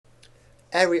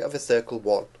Area of a circle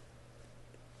 1.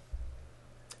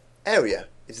 Area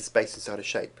is the space inside a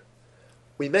shape.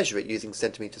 We measure it using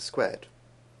centimetres squared.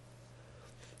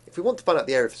 If we want to find out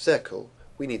the area of a circle,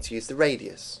 we need to use the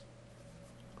radius.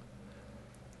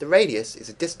 The radius is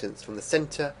a distance from the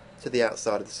centre to the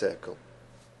outside of the circle.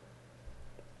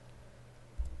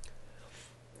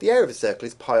 The area of a circle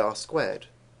is pi r squared.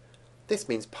 This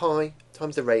means pi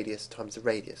times the radius times the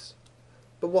radius.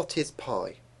 But what is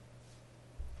pi?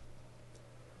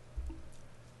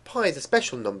 Pi is a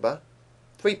special number,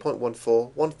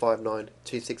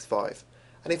 3.14159,265,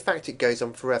 and in fact it goes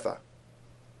on forever.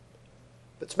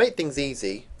 But to make things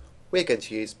easy, we're going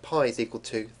to use pi is equal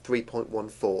to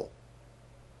 3.14.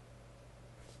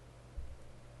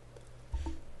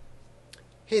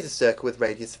 Here's a circle with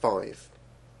radius 5.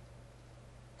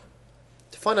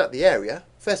 To find out the area,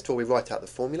 first of all we write out the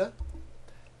formula.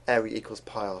 Area equals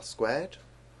pi r squared.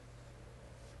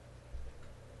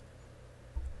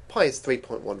 Pi is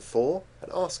 3.14,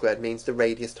 and r squared means the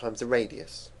radius times the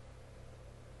radius.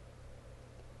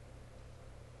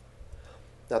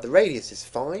 Now the radius is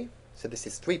 5, so this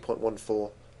is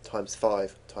 3.14 times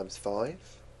 5 times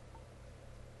 5.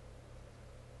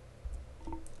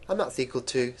 And that's equal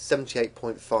to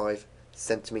 78.5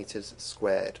 centimetres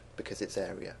squared, because it's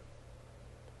area.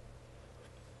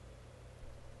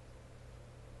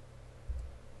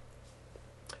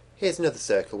 Here's another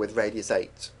circle with radius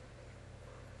 8.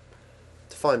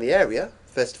 To find the area,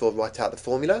 first of all write out the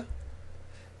formula.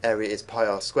 Area is pi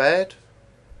r squared.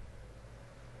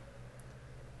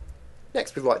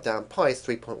 Next we write down pi is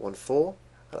 3.14,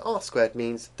 and r squared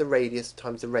means the radius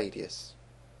times the radius.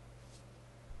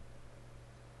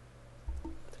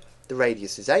 The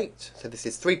radius is 8, so this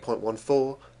is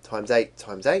 3.14 times 8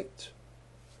 times 8.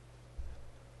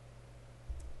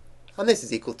 And this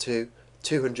is equal to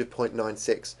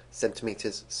 200.96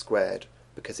 centimetres squared,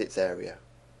 because it's area.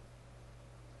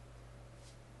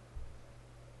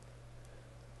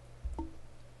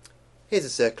 Here's a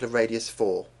circle of radius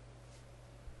 4.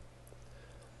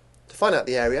 To find out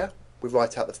the area, we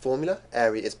write out the formula.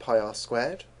 Area is pi r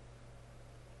squared.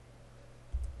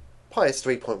 Pi is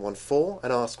 3.14,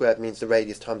 and r squared means the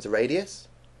radius times the radius.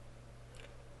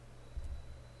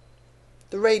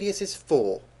 The radius is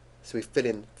 4, so we fill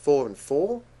in 4 and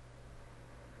 4.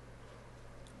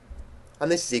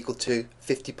 And this is equal to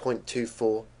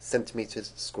 50.24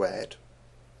 centimetres squared.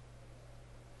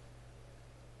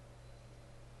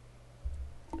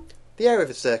 The area of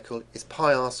a circle is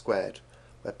pi r squared,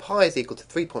 where pi is equal to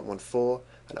 3.14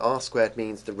 and r squared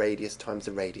means the radius times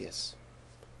the radius.